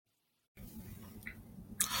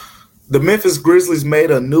The Memphis Grizzlies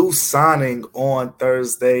made a new signing on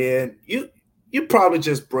Thursday, and you probably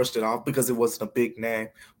just brushed it off because it wasn't a big name.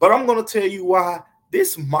 But I'm going to tell you why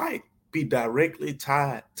this might be directly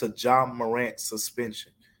tied to Ja Morant's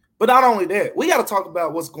suspension. But not only that, we got to talk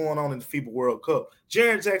about what's going on in the FIBA World Cup.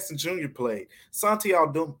 Jaren Jackson Jr. played. Santi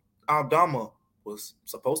Aldama was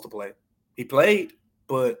supposed to play. He played,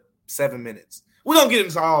 but 7 minutes. We're going to get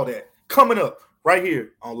into all that coming up right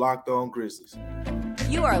here on Locked On Grizzlies.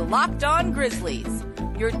 You are Locked On Grizzlies,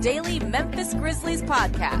 your daily Memphis Grizzlies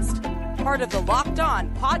podcast, part of the Locked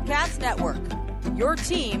On Podcast Network, your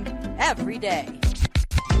team every day.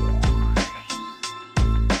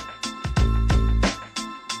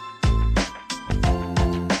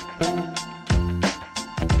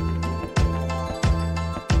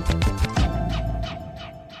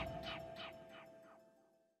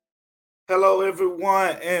 Hello,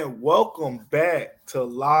 everyone, and welcome back to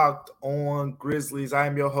Locked On Grizzlies. I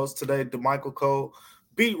am your host today, DeMichael Cole,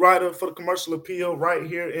 beat writer for the Commercial Appeal right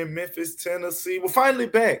here in Memphis, Tennessee. We're finally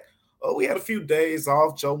back. We had a few days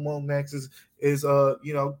off. Joe Morant is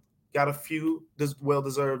got a few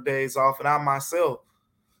well-deserved days off, and I myself,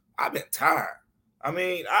 I've been tired. I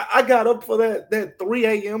mean, I got up for that 3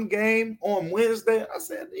 a.m. game on Wednesday. I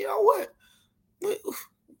said, you know what?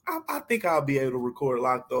 I think I'll be able to record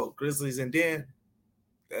Locked On Grizzlies, and then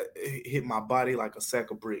it hit my body like a sack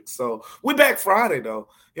of bricks. So we're back Friday, though.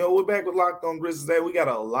 We're back with Locked On Grizzlies today. We got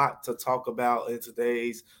a lot to talk about in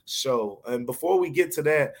today's show. And before we get to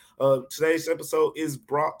that, today's episode is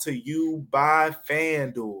brought to you by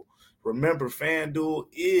FanDuel. Remember, FanDuel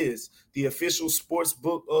is the official sports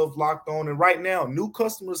book of Locked On. And right now, new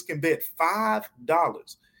customers can bet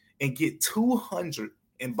 $5 and get $200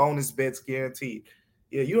 in bonus bets guaranteed.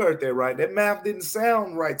 Yeah, you heard that right. That math didn't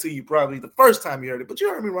sound right to you probably the first time you heard it, but you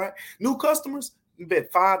heard me right. New customers can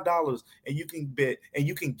bet $5 and you can get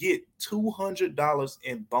 $200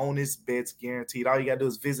 in bonus bets guaranteed. All you got to do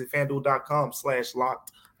is visit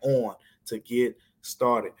FanDuel.com/locked on to get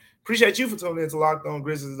started. Appreciate you for tuning in to Locked On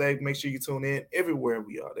Grizzlies today. Make sure you tune in everywhere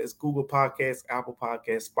we are. That's Google Podcasts, Apple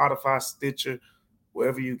Podcasts, Spotify, Stitcher,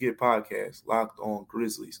 wherever you get podcasts. Locked On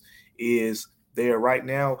Grizzlies is there right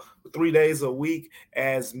now, 3 days a week,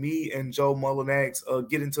 as me and Joe Mullinax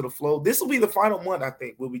get into the flow. This will be the final month, I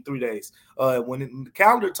think, will be 3 days. When the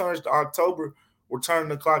calendar turns to October, we're turning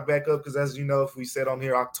the clock back up because, as you know, if we said on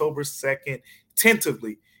here, October 2nd,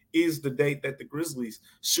 tentatively, is the date that the Grizzlies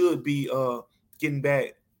should be getting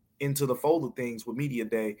back into the fold of things with Media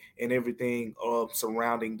Day and everything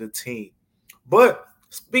surrounding the team. But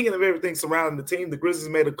speaking of everything surrounding the team, the Grizzlies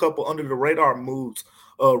made a couple under-the-radar moves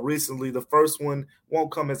recently. The first one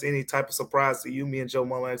won't come as any type of surprise to you. Me and Joe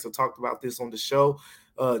Mullinax have talked about this on the show.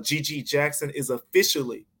 Ja Jackson is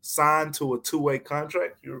officially signed to a two-way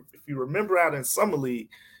contract. If you remember out in Summer League,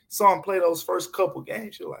 saw him play those first couple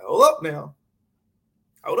games. You're like, hold up now.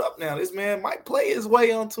 This man might play his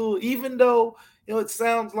way onto it, even though it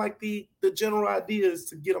sounds like the general idea is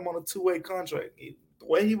to get him on a two-way contract. The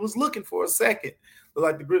way he was looking for a second, but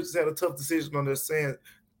like the Grizzlies had a tough decision on their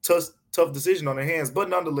hands. But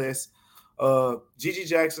nonetheless, Ja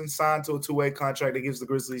Jackson signed to a two-way contract that gives the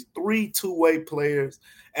Grizzlies 3 two-way players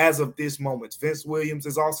as of this moment. Vince Williams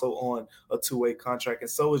is also on a two-way contract, and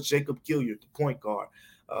so is Jacob Gilyard, the point guard.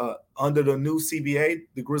 Under the new CBA,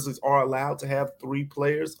 the Grizzlies are allowed to have 3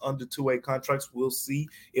 players under two-way contracts. We'll see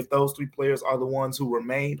if those 3 players are the ones who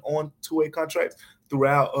remain on two-way contracts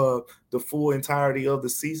throughout the full entirety of the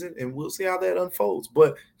season, and we'll see how that unfolds.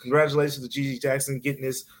 But congratulations to Ja Jackson getting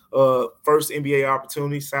his first NBA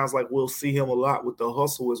opportunity. Sounds like we'll see him a lot with the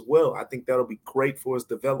hustle as well. I think that'll be great for his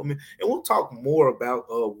development, and we'll talk more about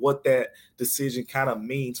what that decision kind of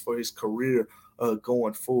means for his career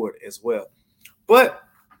going forward as well. But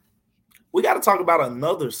we got to talk about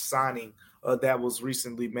another signing that was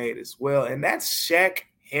recently made as well, and that's Shaq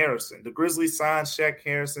Harrison. The Grizzlies signed Shaq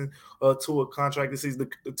Harrison to a contract this season.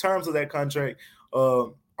 The terms of that contract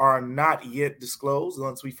are not yet disclosed.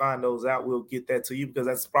 Once we find those out, we'll get that to you because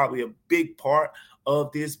that's probably a big part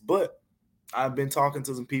of this. But I've been talking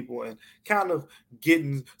to some people and kind of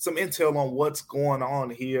getting some intel on what's going on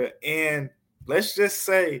here. And let's just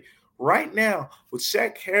say right now, with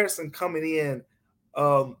Shaq Harrison coming in,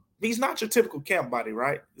 he's not your typical camp body,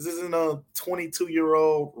 right? This isn't a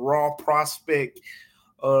 22-year-old raw prospect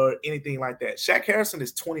or anything like that. Shaq Harrison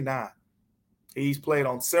is 29. He's played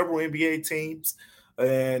on several NBA teams,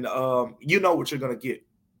 and you know what you're going to get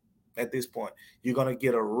at this point. You're going to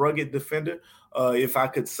get a rugged defender. If I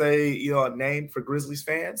could say, a name for Grizzlies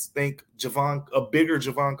fans, think a bigger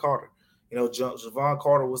Javon Carter. Javon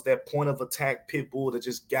Carter was that point of attack pit bull that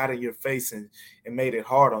just got in your face and made it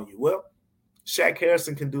hard on you. Well, Shaq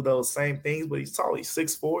Harrison can do those same things, but he's tall. He's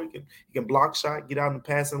 6'4". He can block shot, get out in the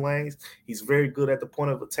passing lanes. He's very good at the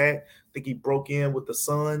point of attack. I think he broke in with the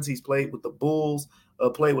Suns. He's played with the Bulls,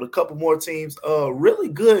 played with a couple more teams. Really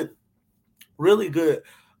good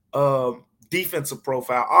defensive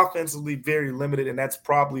profile. Offensively, very limited, and that's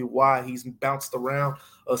probably why he's bounced around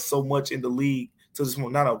so much in the league. To this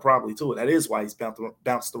one, not probably too. That is why he's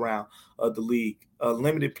bounced around the league.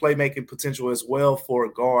 Limited playmaking potential as well for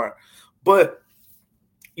a guard, but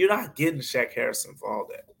you're not getting Shaq Harrison for all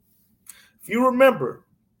that. If you remember,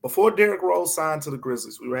 before Derrick Rose signed to the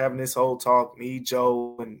Grizzlies, we were having this whole talk, me,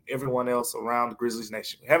 Joe, and everyone else around the Grizzlies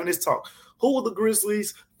nation. Having this talk. Who will the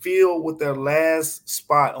Grizzlies fill with their last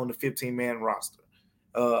spot on the 15-man roster?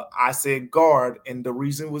 I said guard, and the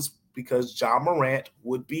reason was because Ja Morant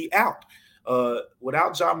would be out.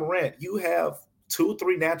 Without Ja Morant, you have 2 or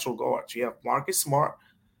 3 natural guards. You have Marcus Smart,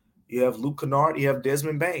 you have Luke Kennard, you have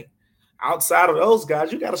Desmond Bane. Outside of those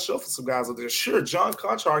guys, you got to shuffle some guys out there. Sure, John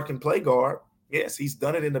Conchar can play guard. Yes, he's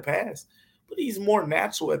done it in the past, but he's more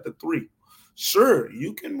natural at the 3. Sure,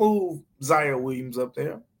 you can move Zaire Williams up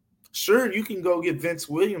there. Sure, you can go get Vince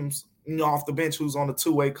Williams, off the bench, who's on a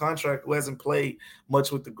 2-way contract, who hasn't played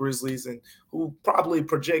much with the Grizzlies and who probably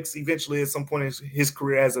projects eventually at some point in his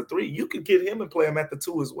career as a 3. You could get him and play him at the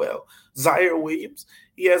 2 as well. Zaire Williams,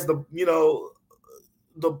 he has the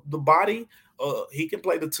body. He can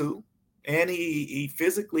play the 2. And he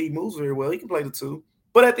physically moves very well. He can play the 2.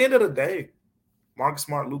 But at the end of the day, Marcus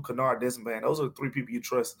Smart, Luke Kennard, Desmond Bane, those are the 3 people you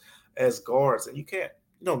trust as guards. And you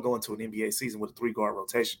don't go into an NBA season with a 3-guard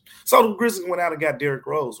rotation. So the Grizzlies went out and got Derrick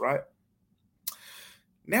Rose, right?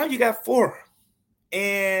 Now you got 4.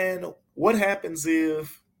 And what happens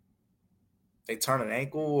if they turn an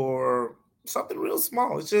ankle or something real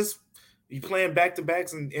small? It's just you playing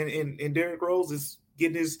back-to-backs and Derrick Rose is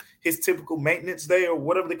getting his typical maintenance day or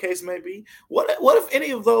whatever the case may be. What if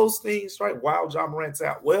any of those things, right, while Ja Morant's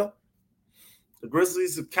out? Well, the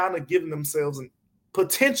Grizzlies have kind of given themselves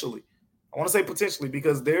potentially, I want to say potentially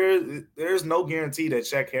because there's no guarantee that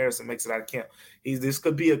Shaq Harrison makes it out of camp. This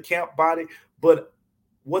could be a camp body, but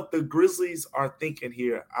what the Grizzlies are thinking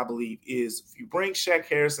here, I believe, is if you bring Shaq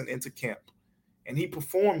Harrison into camp and he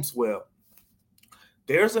performs well,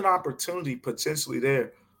 there's an opportunity potentially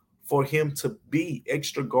there for him to be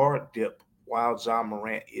extra guard depth while Ja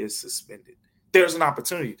Morant is suspended. There's an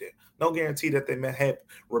opportunity there. No guarantee that they may have.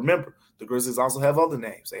 Remember, the Grizzlies also have other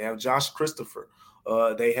names. They have Josh Christopher.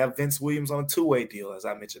 They have Vince Williams on a 2-way deal, as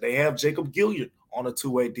I mentioned. They have Jacob Gilliard on a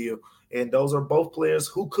 2-way deal. And those are both players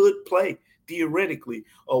who could play theoretically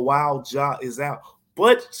while Ja is out.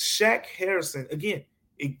 But Shaq Harrison, again,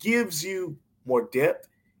 it gives you more depth.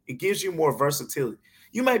 It gives you more versatility.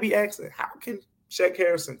 You might be asking, how can Shaq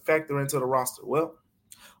Harrison factor into the roster? Well,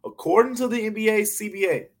 according to the NBA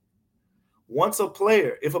CBA,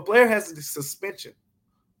 if a player has a suspension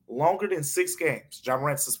longer than 6 games, Ja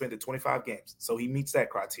Morant suspended 25 games, so he meets that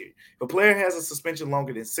criteria. If a player has a suspension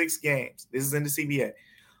longer than 6 games, this is in the CBA,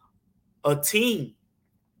 a team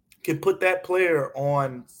can put that player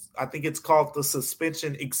on, I think it's called the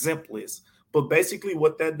suspension exempt list. But basically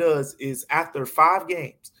what that does is after 5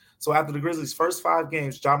 games, so after the Grizzlies' first 5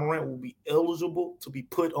 games, Ja Morant will be eligible to be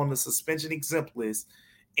put on the suspension exempt list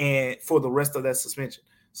and for the rest of that suspension.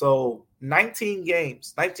 So 20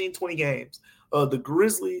 games, the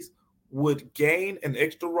Grizzlies would gain an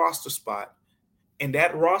extra roster spot, and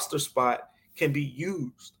that roster spot can be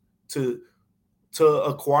used to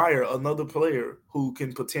acquire another player who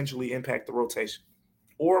can potentially impact the rotation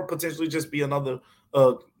or potentially just be another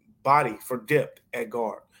body for depth at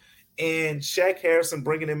guard. And Shaq Harrison,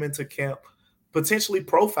 bringing him into camp, potentially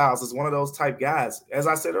profiles as one of those type guys. As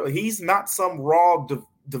I said earlier, he's not some raw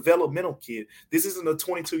developmental kid. This isn't a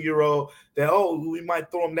 22-year-old that, we might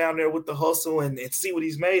throw him down there with the hustle and see what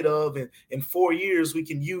he's made of. And in 4 years, we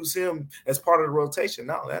can use him as part of the rotation.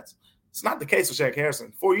 No, it's not the case with Shaq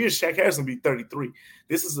Harrison. 4 years, Shaq Harrison will be 33.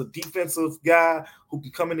 This is a defensive guy who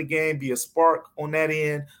can come in the game, be a spark on that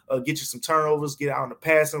end, get you some turnovers, get out in the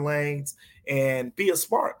passing lanes, and be a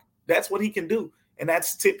spark. That's what he can do. And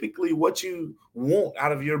that's typically what you want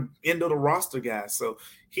out of your end of the roster guys. So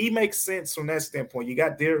he makes sense from that standpoint. You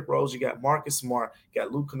got Derrick Rose, you got Marcus Smart, you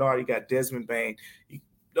got Luke Kennard, you got Desmond Bane.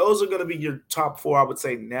 Those are going to be your top 4, I would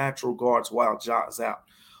say, natural guards while Ja is out.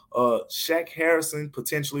 Shaq Harrison,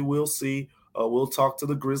 potentially we'll see. We'll talk to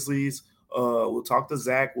the Grizzlies. We'll talk to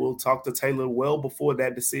Zach. We'll talk to Taylor well before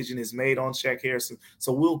that decision is made on Shaq Harrison.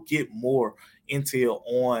 So we'll get more intel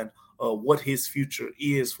on what his future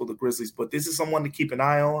is for the Grizzlies. But this is someone to keep an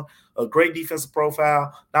eye on. A great defensive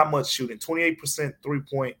profile, not much shooting, 28%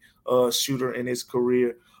 three-point shooter in his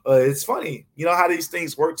career. It's funny, how these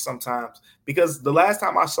things work sometimes, because the last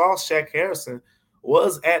time I saw Shaq Harrison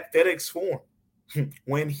was at FedEx Forum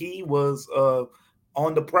when he was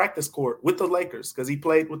on the practice court with the Lakers, because he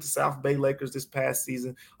played with the South Bay Lakers this past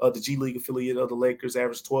season, the G League affiliate of the Lakers,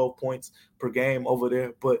 averaged 12 points per game over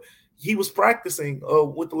there. But he was practicing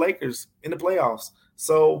with the Lakers in the playoffs.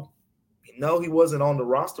 So, no, he wasn't on the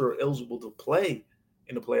roster or eligible to play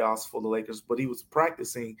in the playoffs for the Lakers, but he was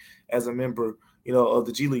practicing as a member, of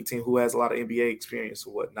the G League team who has a lot of NBA experience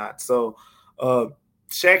or whatnot. So,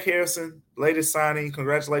 Shaq Harrison, latest signing.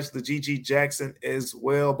 Congratulations to G.G. Jackson as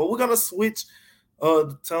well. But we're going to switch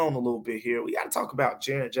the tone a little bit here. We got to talk about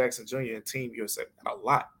Jaren Jackson Jr. and Team USA. Got a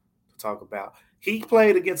lot to talk about. He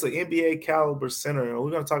played against an NBA caliber center, and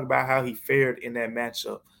we're going to talk about how he fared in that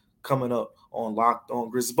matchup coming up on Locked On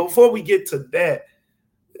Grizzlies. But before we get to that,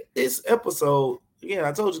 this episode, again,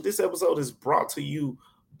 I told you this episode is brought to you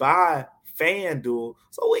by FanDuel.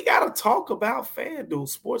 So we got to talk about FanDuel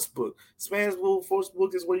Sportsbook. FanDuel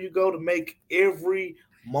Sportsbook is where you go to make every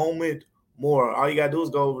moment more. All you got to do is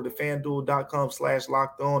go over to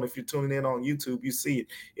FanDuel.com/locked on. If you're tuning in on YouTube, you see it.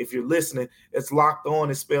 If you're listening, it's Locked On.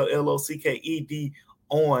 It's spelled LOCKED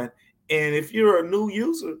on. And if you're a new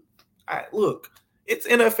user, look, it's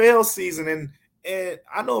NFL season, and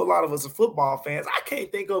I know a lot of us are football fans. I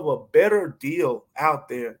can't think of a better deal out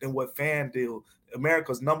there than what FanDuel,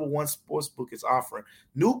 America's #1 sportsbook, is offering.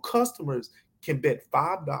 New customers can bet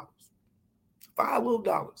 $5, $5 little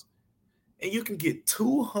dollars, and you can get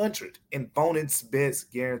 200 in bonus bets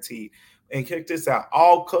guaranteed. And check this out.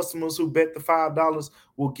 All customers who bet the $5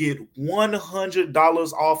 will get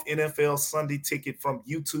 $100 off NFL Sunday Ticket from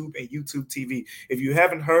YouTube and YouTube TV. If you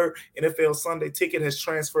haven't heard, NFL Sunday Ticket has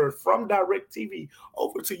transferred from DirecTV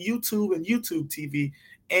over to YouTube and YouTube TV.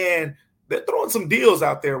 And they're throwing some deals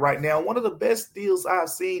out there right now. One of the best deals I've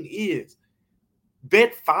seen is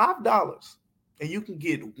bet $5 and you can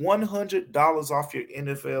get $100 off your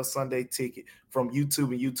NFL Sunday Ticket from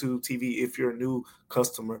YouTube and YouTube TV if you're a new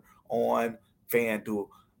customer on FanDuel.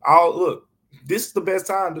 Look, this is the best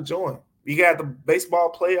time to join. You got the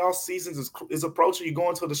baseball playoff season is approaching. You're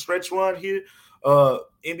going to the stretch run here.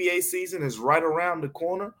 NBA season is right around the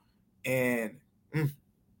corner. And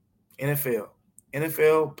NFL,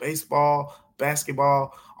 baseball,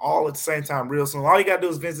 basketball, all at the same time real soon. All you got to do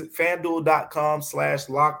is visit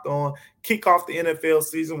FanDuel.com/locked on. Kick off the NFL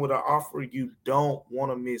season with an offer you don't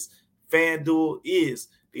want to miss. FanDuel is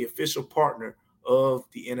the official partner of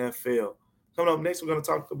the NFL. Coming up next, we're going to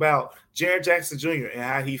talk about Jaren Jackson Jr. and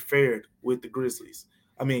how he fared with the Grizzlies.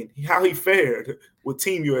 How he fared with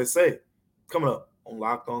Team USA. Coming up on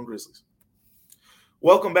Locked On Grizzlies.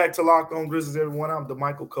 Welcome back to Locked On Grizzlies, everyone. I'm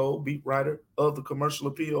DeMichael Cole, beat writer of the Commercial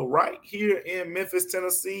Appeal right here in Memphis,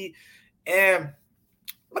 Tennessee. And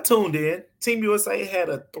I tuned in. Team USA had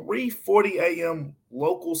a 3:40 a.m.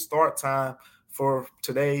 local start time for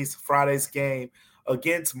Friday's game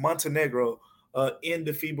against Montenegro in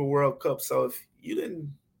the FIBA World Cup. So if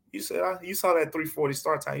you saw that 3:40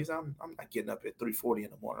 start time, you said, I'm not getting up at 3:40 in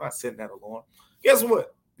the morning. I'm not setting that alarm. Guess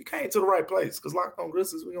what? You came to the right place, because Locked On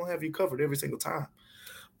Grizzlies, we're going to have you covered every single time.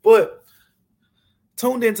 But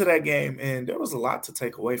tuned into that game, and there was a lot to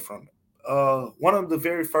take away from it. One of the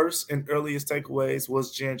very first and earliest takeaways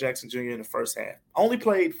was Jaren Jackson Jr. in the first half. Only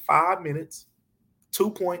played 5 minutes, 2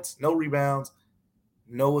 points, no rebounds,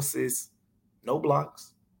 no assists, no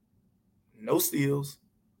blocks, no steals.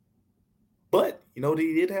 But you know what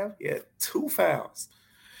he did have? He had 2 fouls.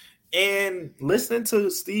 And listening to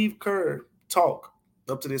Steve Kerr talk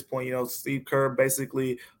up to this point, Steve Kerr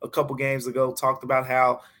basically a couple games ago talked about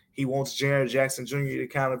how he wants Jaren Jackson Jr. to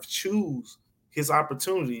kind of choose his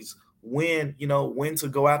opportunities when to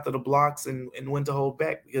go after the blocks and when to hold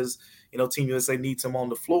back, because, Team USA needs him on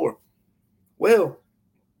the floor. Well,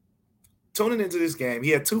 tuning into this game, he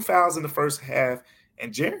had 2 fouls in the first half,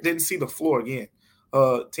 and Jaren didn't see the floor again.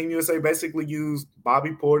 Team USA basically used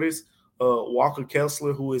Bobby Portis, Walker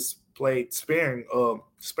Kessler, who is played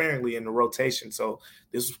sparingly in the rotation. So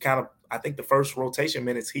this was kind of, I think, the first rotation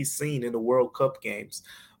minutes he's seen in the World Cup games.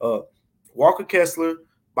 Walker Kessler,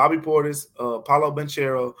 Bobby Portis, Paolo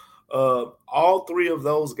Banchero, all 3 of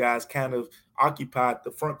those guys kind of occupied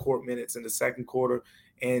the front court minutes in the second quarter,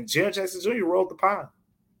 and Jaren Jackson Jr. rolled the pine.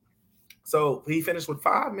 So he finished with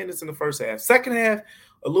 5 minutes in the first half. Second half,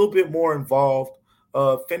 a little bit more involved.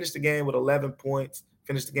 Finished the game with 11 points.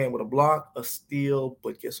 Finished the game with a block, a steal,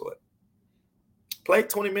 but guess what? Played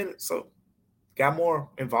 20 minutes, so got more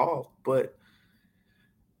involved, but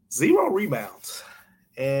 0 rebounds.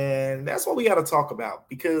 And that's what we got to talk about,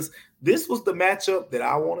 because this was the matchup that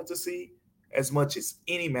I wanted to see as much as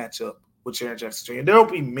any matchup with Jaren Jackson Jr. And there will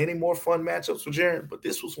be many more fun matchups with Jaren, but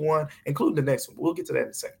this was one, including the next one. We'll get to that in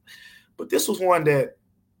a second. But this was one that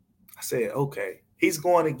I said, okay, he's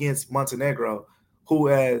going against Montenegro, who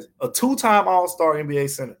has a two-time All-Star NBA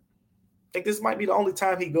center. I think this might be the only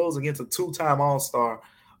time he goes against a two-time All-Star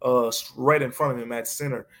right in front of him at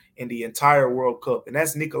center in the entire World Cup, and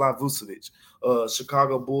that's Nikola Vucevic,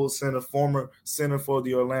 Chicago Bulls center, former center for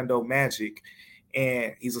the Orlando Magic,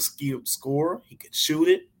 and he's a skilled scorer. He can shoot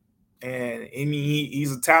it, and I mean,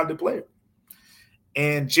 he's a talented player.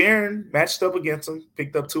 And Jaren matched up against him,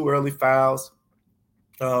 picked up 2 early fouls,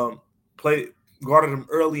 guarded him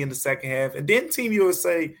early in the second half, and then Team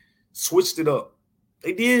USA switched it up.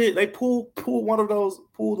 They did. They pulled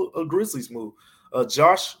a Grizzlies move.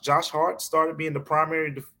 Josh Hart started being the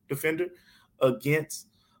primary defender against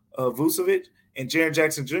Vucevic, and Jaren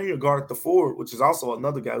Jackson Jr. guarded the forward, which is also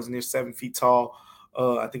another guy who's near 7 feet tall.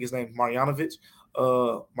 I think his name is Marjanovic.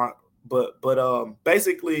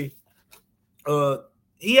 Basically,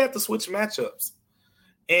 he had to switch matchups,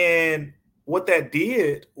 and what that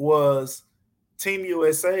did was Team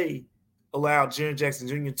USA allowed Jaren Jackson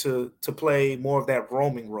Jr. to play more of that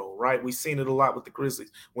roaming role, right? We've seen it a lot with the Grizzlies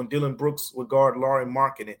when Dylan Brooks would guard Lauri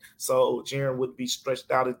Markkanen, so Jaren would be stretched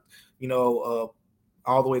out,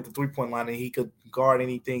 all the way at the three-point line, and he could guard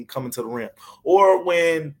anything coming to the rim. Or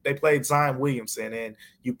when they played Zion Williamson, and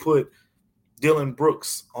you put Dylan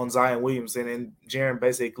Brooks on Zion Williamson, and Jaren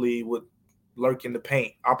basically would lurk in the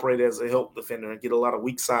paint, operate as a help defender, and get a lot of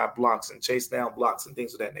weak side blocks and chase down blocks and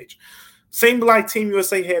things of that nature. Seemed like Team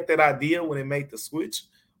USA had that idea when it made the switch,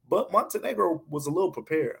 but Montenegro was a little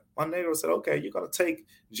prepared. Montenegro said, okay, you're going to take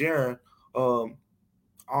Jaren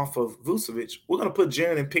off of Vucevic. We're going to put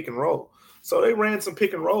Jaren in pick and roll. So they ran some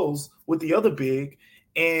pick and rolls with the other big,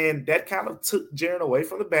 and that kind of took Jaren away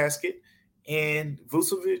from the basket, and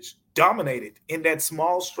Vucevic dominated in that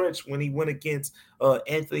small stretch when he went against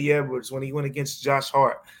Anthony Edwards, when he went against Josh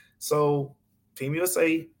Hart. So Team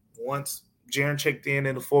USA, once Jaren checked in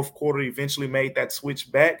the fourth quarter, eventually made that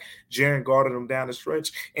switch back. Jaren guarded him down the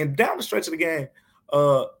stretch. And down the stretch of the game,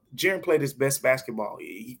 Jaren played his best basketball.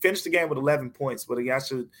 He finished the game with 11 points, but I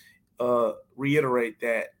should reiterate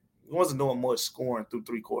that he wasn't doing much scoring through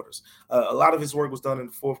 3 quarters. A lot of his work was done in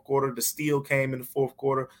the fourth quarter. The steal came in the fourth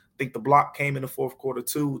quarter. I think the block came in the fourth quarter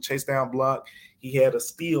too, chase down block. He had a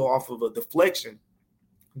steal off of a deflection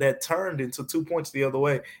that turned into 2 points the other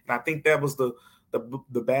way. And I think that was the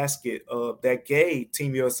basket that gave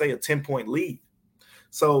Team USA a 10-point lead.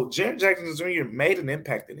 So Jaren Jackson Jr. made an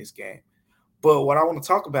impact in this game. But what I want to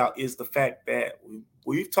talk about is the fact that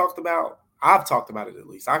I've talked about it at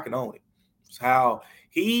least, I can own it, it's how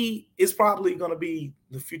he is probably going to be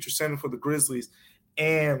the future center for the Grizzlies.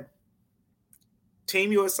 And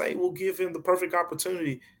Team USA will give him the perfect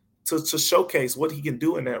opportunity to showcase what he can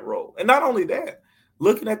do in that role. And not only that,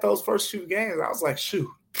 looking at those first 2 games, I was like, shoot,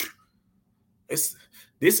 this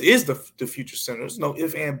is the future center. There's no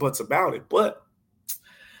ifs and buts about it. But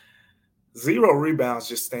 0 rebounds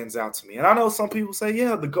just stands out to me. And I know some people say,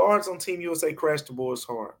 yeah, the guards on Team USA crashed the boards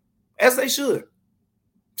hard, as they should.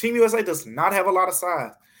 Team USA does not have a lot of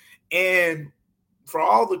size. And for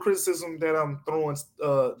all the criticism that I'm throwing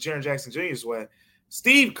Jaren Jackson Jr.'s way,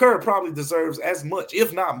 Steve Kerr probably deserves as much,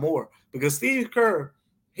 if not more, because Steve Kerr,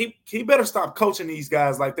 he better stop coaching these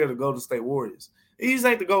guys like they're the Golden State Warriors. These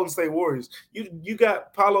ain't the Golden State Warriors. You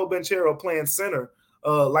got Paolo Banchero playing center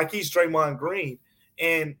like he's Draymond Green.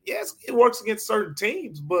 And yes, it works against certain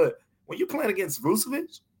teams, but when you're playing against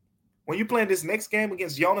Vucevic, when you're playing this next game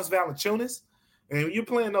against Jonas Valanciunas, and when you're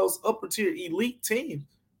playing those upper-tier elite teams,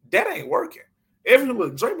 that ain't working.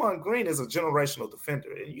 Look, Draymond Green is a generational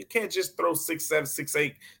defender, and you can't just throw 6'7",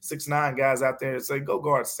 6'8", 6'9" guys out there and say, go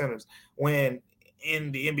guard centers, when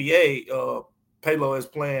in the NBA, Palo is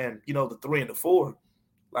playing, the 3 and the 4.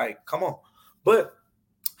 Like, come on. But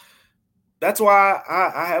that's why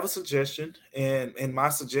I have a suggestion, and my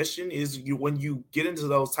suggestion is when you get into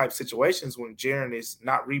those type situations when Jaren is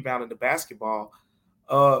not rebounding the basketball,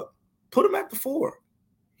 put him at the 4.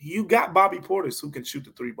 You got Bobby Portis who can shoot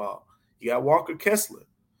the 3 ball. You got Walker Kessler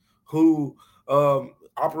who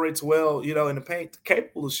operates well, in the paint,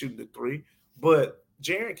 capable of shooting the 3, but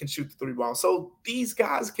Jaren can shoot the 3 ball. So these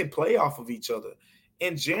guys can play off of each other.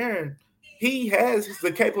 And Jaren, he has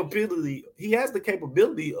the capability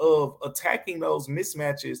of attacking those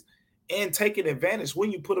mismatches and taking advantage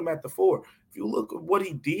when you put him at the 4. If you look at what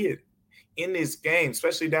he did in this game,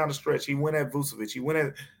 especially down the stretch, he went at Vucevic, he went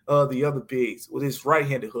at the other bigs with his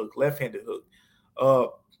right-handed hook, left-handed hook.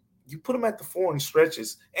 You put him at the 4 in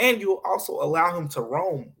stretches, and you also allow him to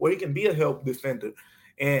roam where he can be a help defender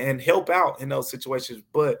and help out in those situations.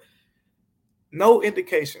 But no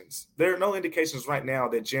indications. There are no indications right now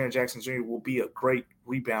that Jaren Jackson Jr. will be a great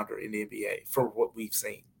rebounder in the NBA for what we've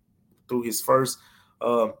seen through his first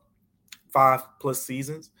 5+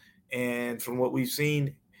 seasons and from what we've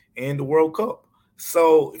seen in the World Cup.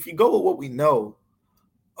 So if you go with what we know,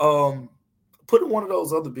 put in one of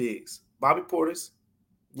those other bigs. Bobby Portis,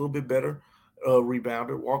 a little bit better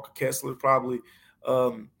rebounder. Walker Kessler probably.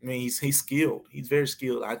 He's skilled. He's very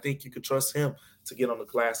skilled. I think you could trust him to get on the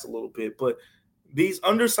glass a little bit. But these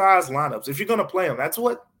undersized lineups, if you're going to play them, that's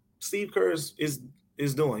what Steve Kerr is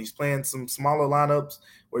doing. He's playing some smaller lineups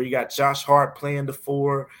where you got Josh Hart playing the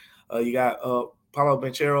 4. You got Paolo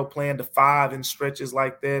Banchero playing the 5 in stretches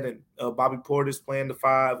like that, and Bobby Portis playing the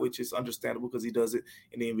 5, which is understandable because he does it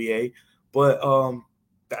in the NBA. But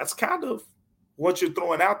that's kind of what you're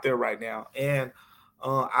throwing out there right now. And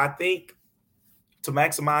I think to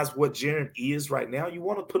maximize what Jaren is right now, you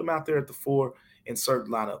want to put him out there at the 4 in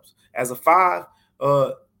certain lineups. As a 5,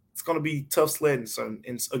 it's going to be tough sledding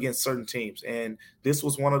against certain teams. And this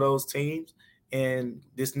was one of those teams. And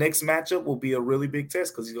this next matchup will be a really big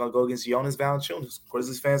test because he's going to go against Jonas Valanciunas.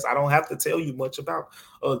 Grizzlies fans, I don't have to tell you much about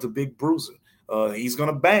the big bruiser. He's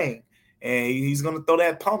going to bang, and he's going to throw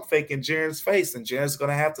that pump fake in Jaren's face, and Jaren's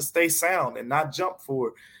going to have to stay sound and not jump for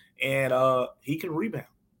it. And he can rebound.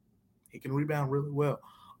 He can rebound really well.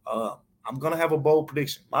 I'm going to have a bold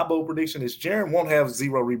prediction. My bold prediction is Jaren won't have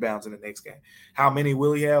 0 rebounds in the next game. How many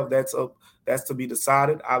will he have? That's to be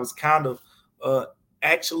decided. I was kind of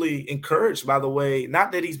actually encouraged by the way,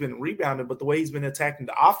 not that he's been rebounding, but the way he's been attacking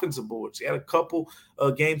the offensive boards. He had a couple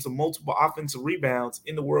games of multiple offensive rebounds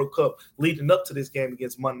in the World Cup leading up to this game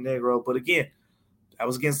against Montenegro. But again, that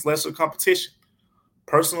was against lesser competition.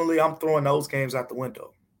 Personally, I'm throwing those games out the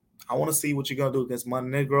window. I want to see what you're going to do against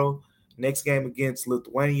Montenegro, next game against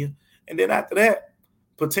Lithuania. And then after that,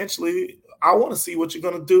 potentially, I want to see what you're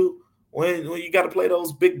going to do when you got to play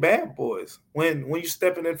those big bad boys, when you're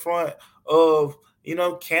stepping in front of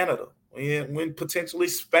Canada, when potentially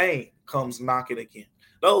Spain comes knocking again,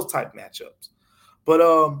 those type matchups. But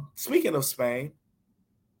speaking of Spain,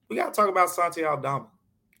 we got to talk about Santi Aldama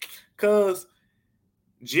because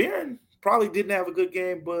Jaren probably didn't have a good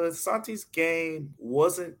game, but Santi's game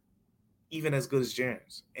wasn't even as good as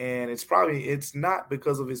Jaren's, and it's not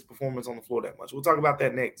because of his performance on the floor that much. We'll talk about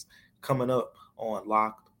that next, coming up on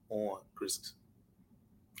Locked On Grizzlies.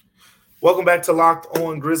 Welcome back to Locked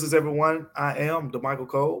On Grizzlies, everyone. I am DeMichael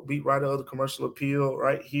Cole, beat writer of the Commercial Appeal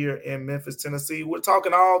right here in Memphis, Tennessee. We're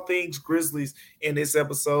talking all things Grizzlies in this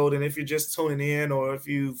episode, and if you're just tuning in or if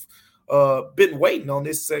you've been waiting on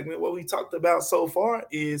this segment, what we talked about so far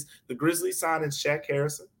is the Grizzlies signing Shaq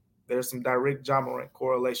Harrison. There's some direct Ja Morant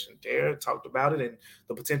correlation there. Talked about it and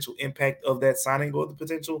the potential impact of that signing, or the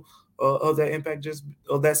potential of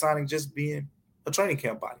that signing just being a training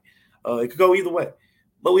camp body. It could go either way.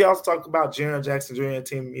 But we also talked about Jaren Jackson Jr. and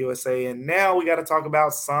Team USA, and now we got to talk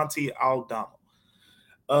about Santi Aldama.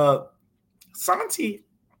 Santi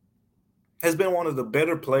has been one of the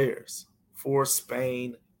better players for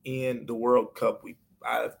Spain in the World Cup.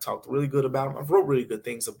 I've talked really good about him. I've wrote really good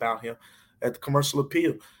things about him at the Commercial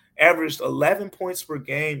Appeal. Averaged 11 points per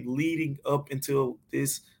game leading up until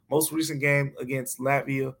this most recent game against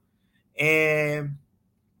Latvia. And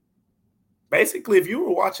basically, if you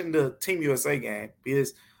were watching the Team USA game,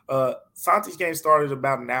 because Santi's game started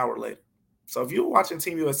about an hour later. So if you were watching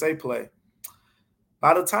Team USA play,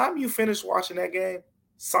 by the time you finished watching that game,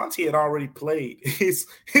 Santi had already played his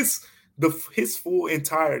full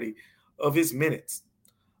entirety of his minutes.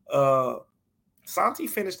 Santi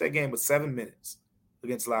finished that game with 7 minutes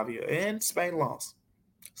against Latvia, and Spain lost.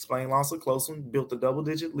 Spain lost a close one, built a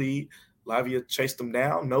double-digit lead. Latvia chased them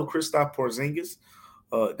down. No Kristaps Porzingis.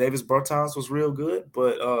 Davis Bertans was real good,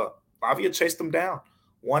 but Latvia chased them down.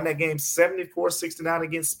 Won that game 74-69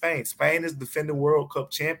 against Spain. Spain is defending World Cup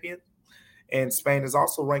champion, and Spain is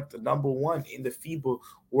also ranked the number 1 in the FIBA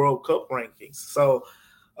World Cup rankings. So,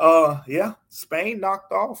 Spain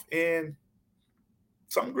knocked off, and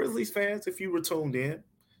some Grizzlies fans, if you were tuned in,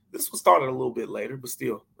 this was started a little bit later, but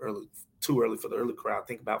still early, too early for the early crowd.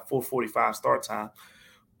 Think about 4:45 start time,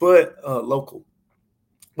 but local.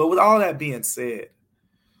 But with all that being said,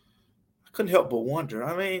 I couldn't help but wonder.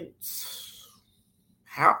 I mean,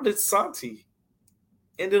 how did Santi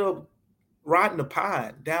ended up riding the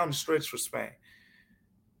pine down the stretch for Spain?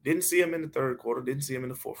 Didn't see him in the third quarter. Didn't see him in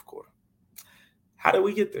the fourth quarter. How did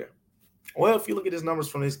we get there? Well, if you look at his numbers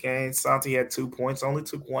from this game, Santi had 2 points, only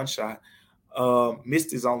took 1 shot.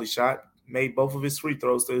 Missed his only shot, made both of his free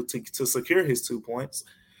throws to secure his 2 points,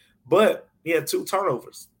 but he had 2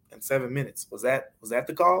 turnovers in 7 minutes. Was that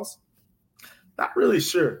the cause? Not really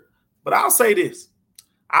sure, but I'll say this: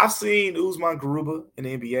 I've seen Usman Garuba in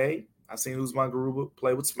the NBA. I've seen Usman Garuba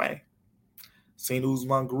play with Spain. Seen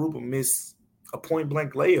Usman Garuba miss a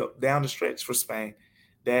point-blank layup down the stretch for Spain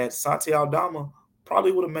that Santi Aldama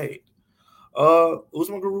probably would have made.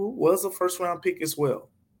 Usman Garuba was a first-round pick as well,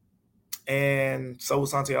 and so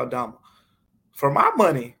was Santi Aldama. For my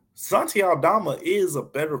money, Santi Aldama is a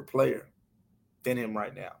better player than him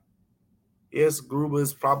right now. Yes, Garuba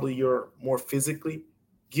is probably your more physically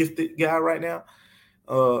gifted guy right now.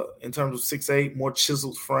 In terms of 6'8", more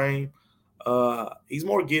chiseled frame. He's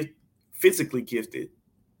more physically gifted,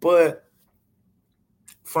 but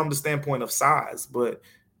from the standpoint of size. But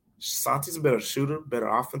Santi's a better shooter, better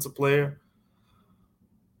offensive player.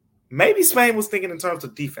 Maybe Spain was thinking in terms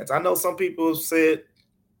of defense. I know some people have said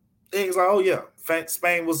things like, oh, yeah,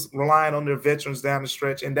 Spain was relying on their veterans down the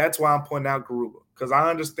stretch, and that's why I'm pointing out Garuba, because I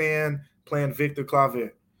understand playing Victor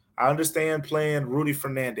Claver. I understand playing Rudy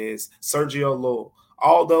Fernandez, Sergio Llull.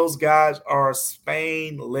 All those guys are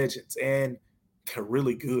Spain legends, and they're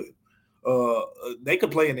really good. They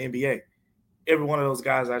could play in the NBA. Every one of those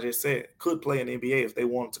guys I just said could play in the NBA if they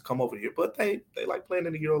wanted to come over here, but they like playing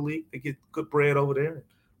in the Euro League. They get good bread over there.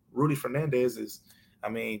 Rudy Fernandez is,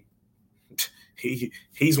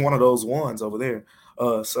 he's one of those ones over there.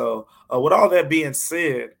 So with all that being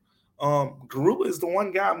said, Garuba is the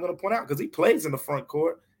one guy I'm going to point out because he plays in the front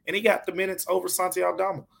court and he got the minutes over Santi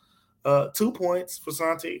Aldama. 2 points for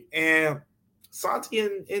Santi, and Santi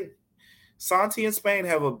and Spain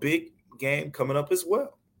have a big game coming up as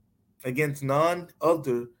well against none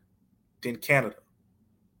other than Canada.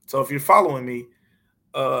 So if you're following me,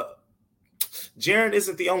 Jaren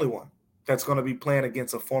isn't the only one that's going to be playing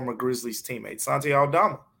against a former Grizzlies teammate. Santi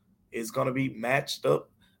Aldama is going to be matched up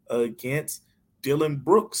against Dillon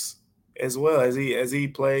Brooks as well as he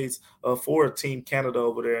plays for Team Canada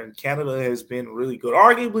over there. And Canada has been really good,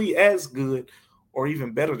 arguably as good or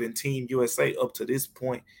even better than Team USA up to this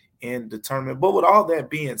point in the tournament. But with all that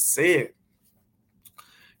being said,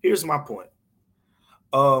 here's my point.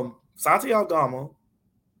 Santi Aldama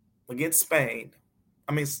against Spain.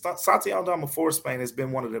 Santi Aldama for Spain has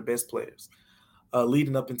been one of their best players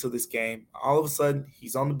leading up into this game. All of a sudden,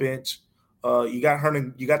 he's on the bench. You got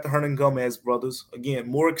the Hernan-Gomez brothers. Again,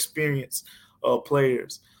 more experienced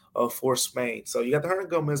players for Spain. So you got the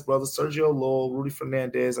Hernan-Gomez brothers, Sergio Llull, Rudy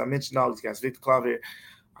Fernandez. I mentioned all these guys, Victor Claver.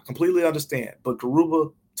 I completely understand. But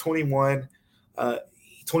Garuba, 21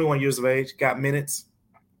 years of age, got minutes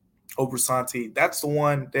over Santi. That's the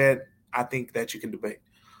one that I think that you can debate.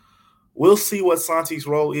 We'll see what Santi's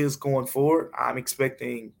role is going forward. I'm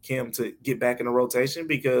expecting him to get back in the rotation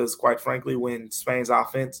because, quite frankly, when Spain's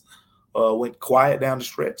offense went quiet down the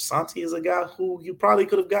stretch, Santi is a guy who you probably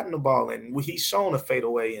could have gotten the ball in. He's shown a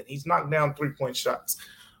fadeaway and he's knocked down 3-point shots.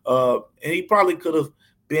 And he probably could have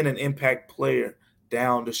been an impact player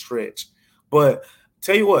down the stretch. But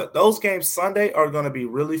tell you what, those games Sunday are going to be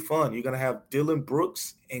really fun. You're going to have Dillon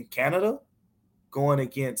Brooks in Canada going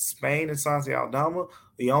against Spain and Santi Aldama,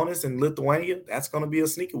 Leonis and Lithuania. That's going to be a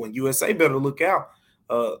sneaky one. USA better look out.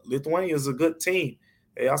 Lithuania is a good team.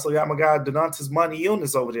 They also got my guy Donatas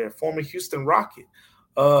Motiejunas over there, former Houston Rocket.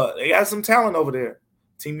 They got some talent over there.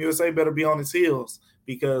 Team USA better be on its heels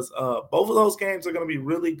because both of those games are going to be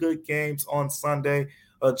really good games on Sunday.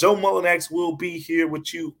 Joe Mullinax will be here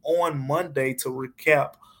with you on Monday to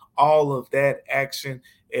recap all of that action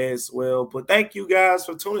as well. But thank you guys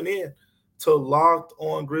for tuning in to Locked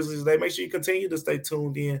On Grizzlies today. Make sure you continue to stay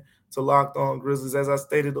tuned in to Locked On Grizzlies. As I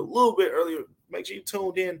stated a little bit earlier, make sure you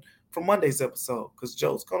tuned in for Monday's episode because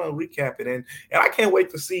Joe's going to recap it. And I can't wait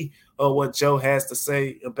to see what Joe has to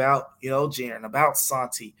say about, Jaren, about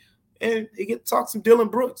Santi. And he get to talk some Dillon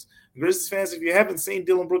Brooks. Grizzlies fans, if you haven't seen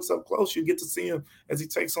Dillon Brooks up close, you get to see him as he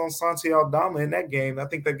takes on Santi Aldama in that game. I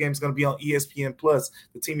think that game's going to be on ESPN+.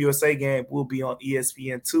 The Team USA game will be on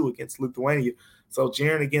ESPN2 against Lithuania. So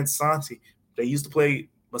Jaren against Santi, they used to play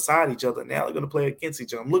beside each other. Now they're going to play against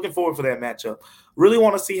each other. I'm looking forward for that matchup. Really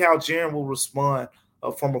want to see how Jaren will respond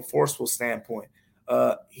from a forceful standpoint.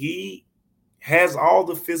 He has all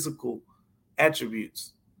the physical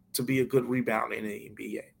attributes to be a good rebounder in the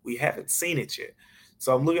NBA. We haven't seen it yet.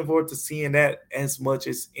 So I'm looking forward to seeing that as much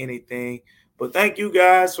as anything. But thank you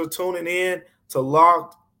guys for tuning in to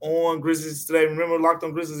Locked On Grizzlies today. Remember, Locked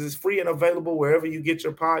On Grizzlies is free and available wherever you get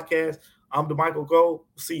your podcast. I'm DeMichael Gold.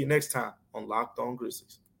 See you next time on Locked On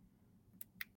Grizzlies.